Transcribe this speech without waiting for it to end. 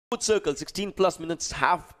circle. 16 plus minutes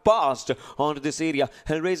have passed onto this area.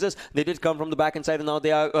 Hellraisers, they did come from the back inside, and now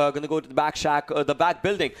they are going to go to the back shack, the back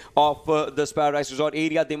building of the Paradise Resort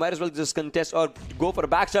area. They might as well just contest or go for a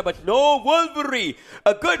backstab, but no, Wolverine,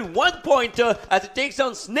 a good one-pointer as it takes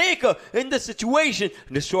down Snake in this situation.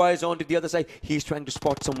 Destroys onto the other side. He's trying to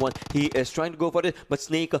spot someone. He is trying to go for it, but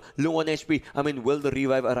Snake low on HP. I mean, will the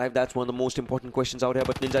revive arrive? That's one of the most important questions out here,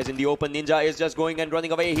 but Ninja is in the open. Ninja is just going and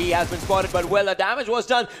running away. He has been spotted, but well, the damage was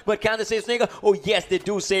done. But can they save Snake? Oh yes, they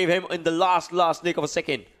do save him in the last nick of a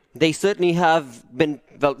second. They certainly have been,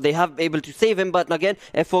 well, they have able to save him, but again,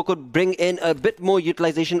 F4 could bring in a bit more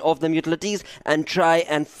utilization of them utilities and try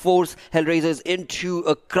and force Hellraisers into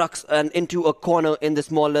a crux and into a corner in the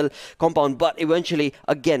small little compound. But eventually,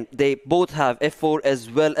 again, they both have, F4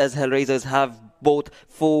 as well as Hellraisers have both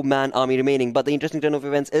 4-man army remaining. But the interesting turn of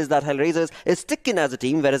events is that Hellraisers is sticking as a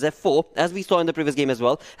team, whereas F4, as we saw in the previous game as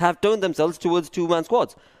well, have turned themselves towards 2-man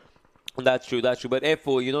squads. That's true, that's true. But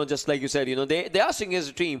F4, you know, just like you said, you know, they are sticking as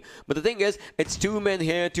a team. But the thing is, it's 2 men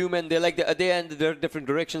here, 2 men. They're like, they end their different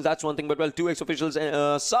directions. That's one thing. But, well, 2 ex-officials,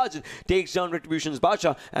 Sergeant takes down Retribution's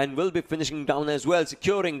Bacha and will be finishing down as well,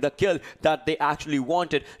 securing the kill that they actually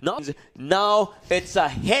wanted. Now it's a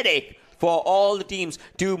headache for all the teams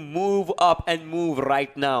to move up and move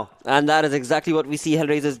right now. And that is exactly what we see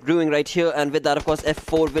Hellraisers doing right here. And with that, of course,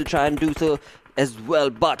 F4 will try and do so as well,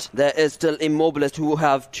 but there is still Immobilist who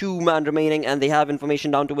have 2-man remaining, and they have information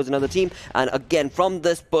down towards another team. And again, from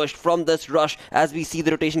this push, from this rush, as we see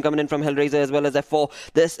the rotation coming in from Hellraiser as well as F4,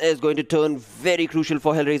 this is going to turn very crucial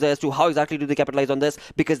for Hellraiser as to how exactly do they capitalize on this,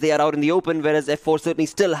 because they are out in the open, whereas F4 certainly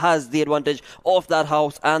still has the advantage of that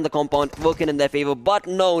house and the compound working in their favor. But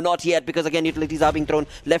no, not yet, because again, utilities are being thrown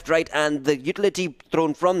left, right, and the utility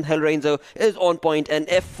thrown from Hellraiser is on point, and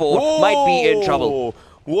F4 might be in trouble.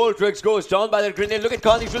 Voltrix goes down by the grenade. Look at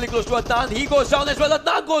Khan, he's really close to Adnan. He goes down as well.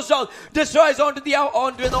 Adnan goes down. Destroys onto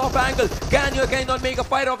an off angle. Can you again not make a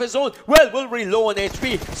fight of his own? Well, Wolverine low on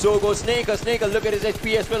HP. So goes Snake. Snake, look at his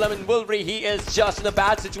HP as well. I mean, Wolverine, he is just in a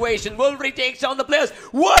bad situation. Wolverine takes down the players.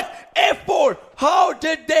 What? F4? How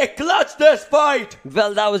did they clutch this fight?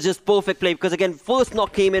 Well, that was just perfect play, because again, first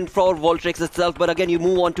knock came in for Voltrix itself, but again, you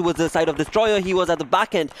move on towards the side of Destroyer. He was at the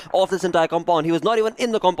back end of this entire compound. He was not even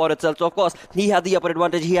in the compound itself, so of course, he had the upper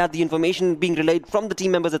advantage. He had the information being relayed from the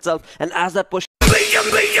team members itself, and as that push